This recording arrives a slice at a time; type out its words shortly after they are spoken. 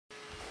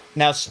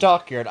Now,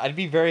 Stalkyard, I'd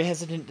be very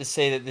hesitant to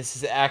say that this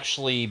is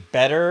actually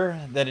better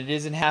than it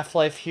is in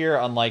Half-Life here,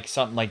 unlike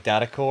something like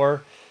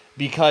Datacore,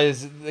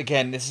 because,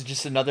 again, this is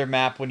just another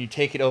map. When you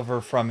take it over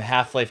from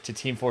Half-Life to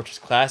Team Fortress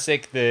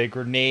Classic, the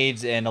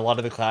grenades and a lot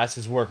of the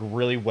classes work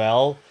really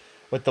well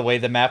with the way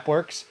the map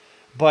works.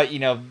 But,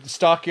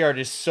 Stockyard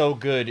is so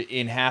good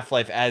in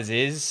Half-Life as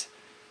is,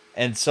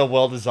 and so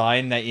well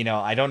designed that,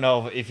 I don't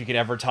know if you could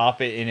ever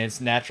top it in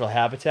its natural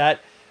habitat,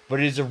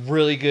 but it is a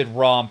really good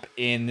romp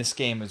in this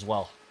game as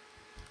well.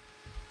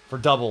 For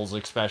doubles,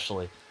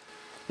 especially.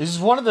 This is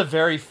one of the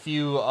very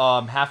few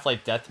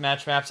Half-Life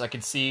Deathmatch maps I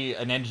could see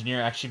an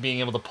engineer actually being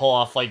able to pull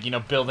off, like,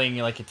 building,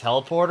 like, a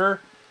teleporter.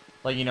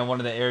 Like, one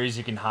of the areas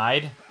you can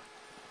hide.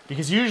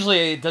 Because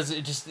usually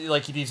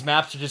these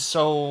maps are just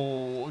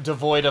so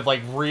devoid of, like,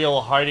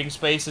 real hiding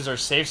spaces or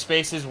safe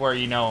spaces where,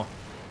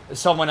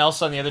 someone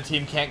else on the other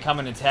team can't come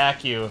and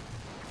attack you.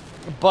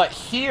 But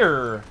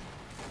here,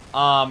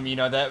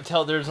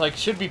 there's, like,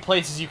 should be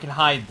places you can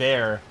hide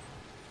there.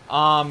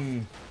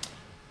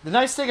 The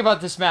nice thing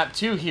about this map,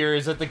 too, here,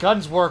 is that the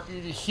guns work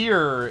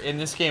here in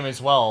this game as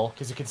well,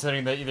 because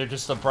considering that they're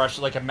just a brush,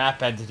 like a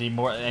map entity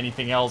more than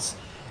anything else.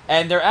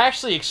 And they're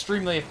actually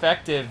extremely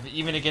effective,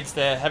 even against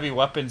the heavy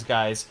weapons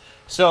guys.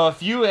 So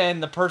if you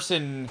and the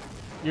person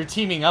you're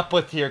teaming up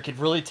with here could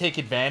really take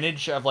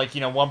advantage of, like,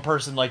 one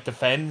person, like,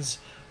 defends,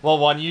 while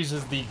one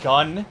uses the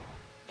gun,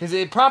 because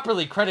it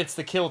properly credits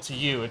the kill to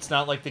you. It's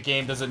not like the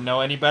game doesn't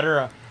know any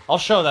better. I'll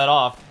show that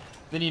off.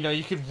 Then,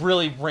 you could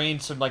really rain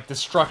some, like,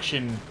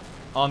 destruction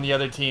on the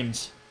other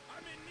teams.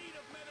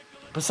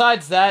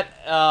 Besides that,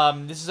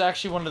 this is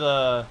actually one of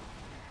the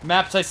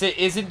maps I say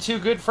isn't too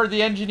good for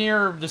the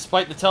engineer,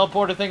 despite the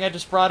teleporter thing I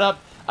just brought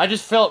up. I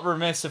just felt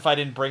remiss if I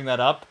didn't bring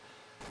that up.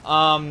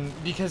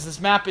 Because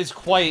this map is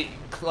quite,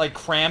 like,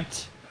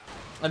 cramped,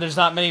 and there's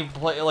not many,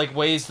 like,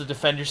 ways to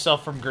defend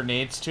yourself from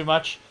grenades too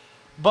much.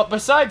 But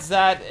besides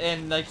that,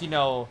 and, like,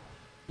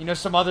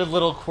 some other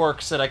little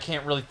quirks that I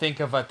can't really think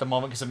of at the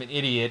moment because I'm an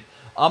idiot,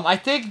 I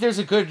think there's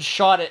a good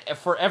shot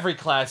for every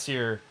class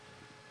here.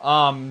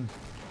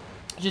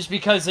 Just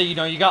because, you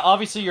got,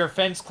 obviously, your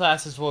offense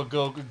classes will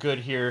go good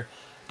here.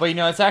 But,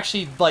 it's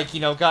actually, like,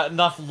 got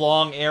enough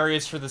long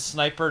areas for the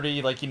sniper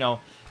to, like,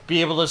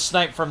 be able to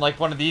snipe from, like,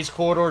 one of these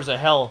corridors, or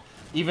hell,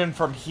 even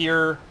from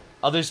here.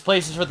 There's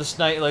places for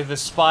the like, the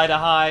spy to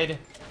hide.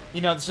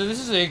 So this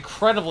is an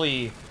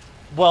incredibly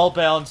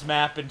well-balanced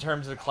map in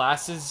terms of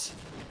classes.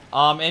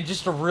 And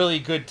just a really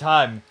good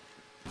time.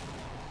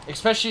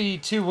 Especially,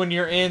 too, when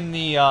you're in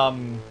the,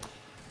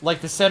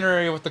 like, the center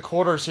area with the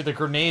corridors here, the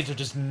grenades are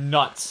just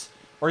nuts.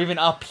 Or even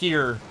up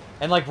here.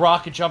 And, like,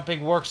 rocket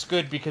jumping works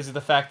good because of the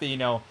fact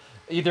that,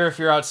 either if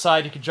you're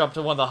outside, you can jump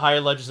to one of the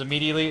higher ledges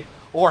immediately,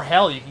 or,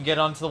 hell, you can get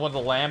onto one of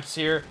the lamps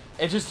here.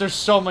 It's just, there's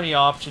so many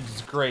options,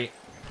 it's great.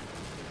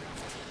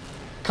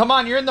 Come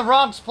on, you're in the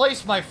wrong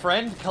place, my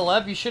friend.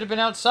 Caleb, you should have been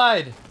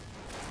outside.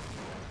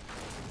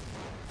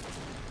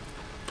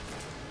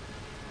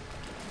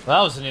 Well,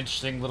 that was an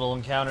interesting little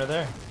encounter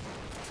there.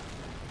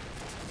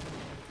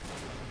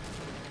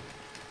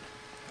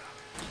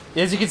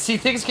 As you can see,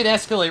 things can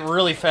escalate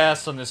really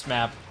fast on this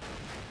map.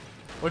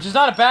 Which is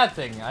not a bad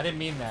thing. I didn't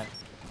mean that.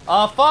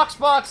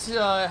 Foxbox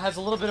has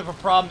a little bit of a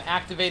problem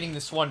activating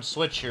this one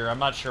switch here. I'm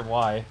not sure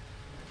why.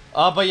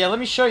 But yeah, let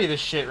me show you this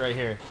shit right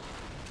here.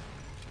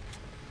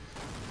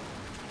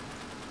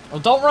 Well,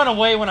 don't run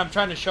away when I'm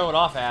trying to show it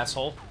off,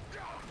 asshole.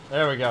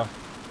 There we go.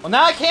 Well,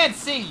 now I can't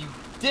see, you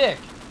dick.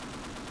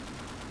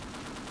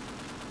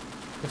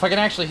 If I can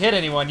actually hit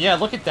anyone. Yeah,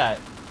 look at that.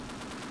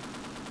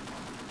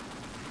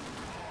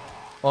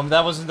 Well,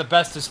 that wasn't the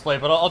best display,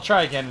 but I'll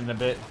try again in a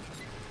bit.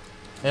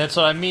 And that's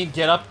what I mean.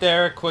 Get up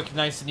there. Quick,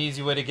 nice, and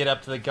easy way to get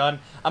up to the gun.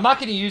 I'm not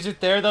going to use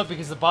it there, though,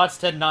 because the bots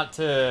tend not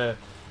to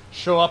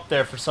show up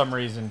there for some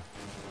reason.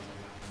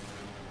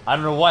 I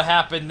don't know what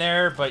happened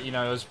there, but, it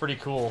was pretty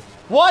cool.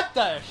 What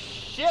the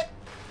shit?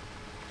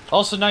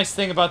 Also, nice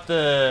thing about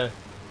the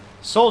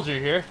soldier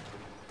here.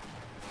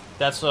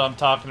 That's what I'm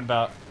talking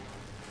about.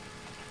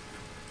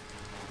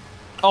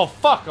 Oh,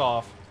 fuck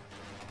off.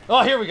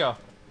 Oh, here we go.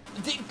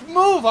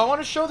 Move! I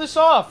want to show this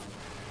off.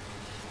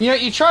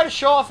 You try to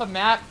show off a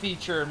map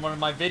feature in one of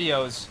my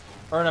videos,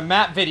 or in a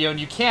map video, and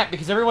you can't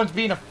because everyone's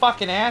being a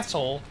fucking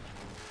asshole.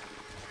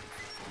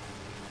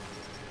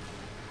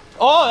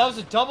 Oh, that was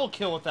a double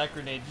kill with that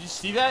grenade. Did you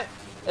see that?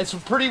 It's a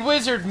pretty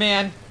wizard,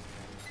 man.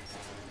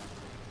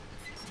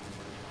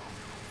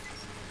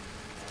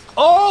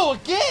 Oh,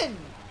 again!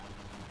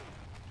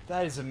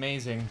 That is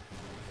amazing.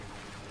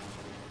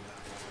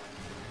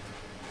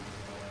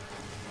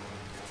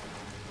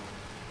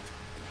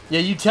 Yeah,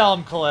 you tell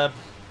him, Caleb.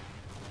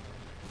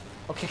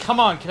 Okay, come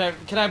on. Can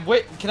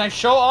I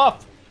show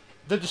off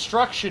the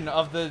destruction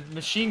of the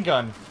machine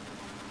gun?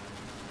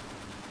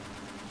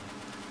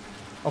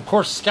 Of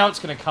course, Scout's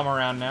gonna come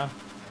around now.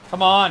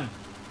 Come on.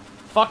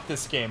 Fuck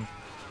this game.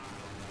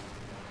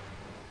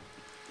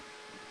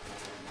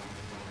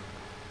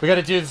 We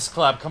gotta do this,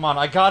 Caleb. Come on.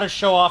 I gotta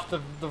show off the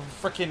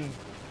frickin'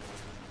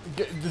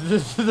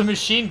 the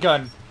machine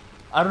gun.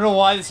 I don't know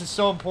why this is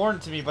so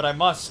important to me, but I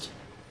must.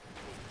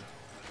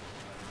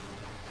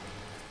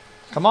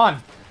 Come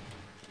on.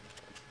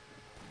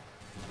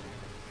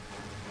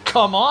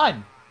 Come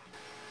on.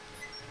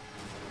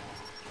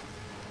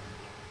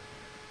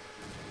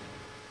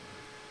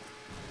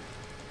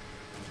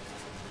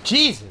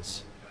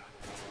 Jesus.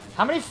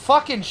 How many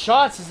fucking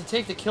shots does it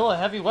take to kill a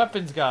heavy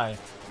weapons guy?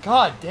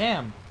 God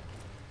damn.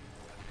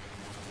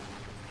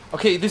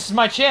 Okay, this is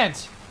my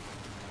chance.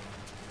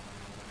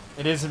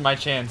 It isn't my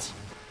chance.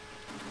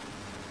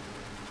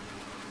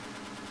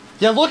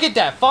 Yeah, look at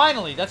that.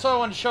 Finally. That's what I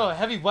wanted to show. A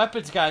heavy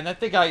weapons guy. And that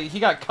thing guy, he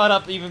got cut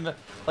up even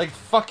like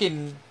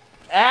fucking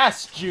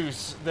ass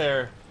juice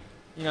there.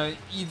 You know,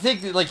 you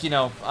think that, like, you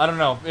know, I don't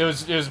know. It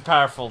was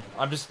powerful.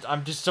 I'm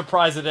just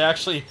surprised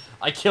that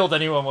I killed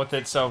anyone with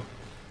it. So,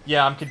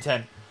 yeah, I'm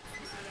content.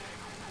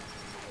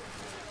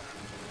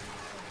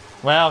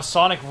 Wow,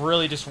 Sonic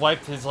really just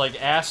wiped his,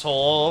 like, asshole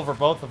all over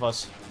both of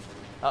us.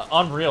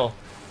 Unreal.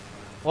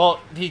 Well,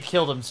 he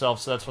killed himself,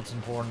 so that's what's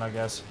important, I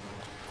guess.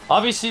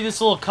 Obviously, this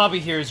little cubby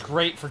here is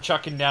great for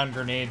chucking down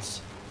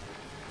grenades.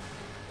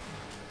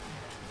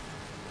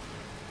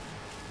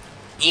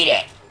 Eat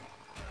it!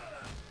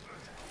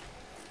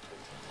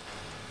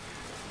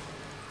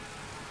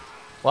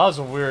 Well, that was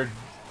a weird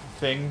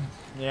thing.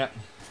 Yeah.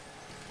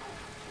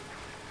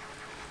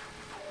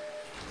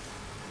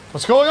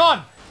 What's going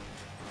on?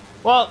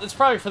 Well, it's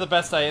probably for the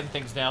best I end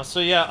things now. So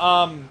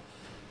yeah,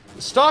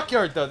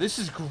 Stalkyard though, this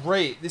is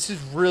great. This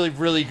is really,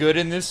 really good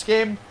in this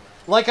game.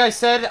 Like I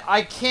said,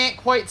 I can't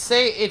quite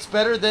say it's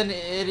better than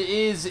it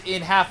is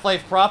in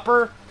Half-Life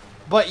proper.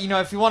 But, you know,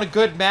 if you want a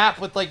good map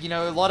with, like, you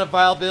know, a lot of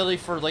viability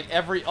for, like,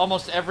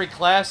 almost every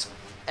class,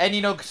 and,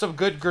 you know, some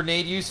good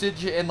grenade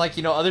usage and, like,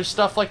 you know, other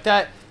stuff like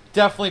that,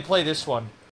 definitely play this one.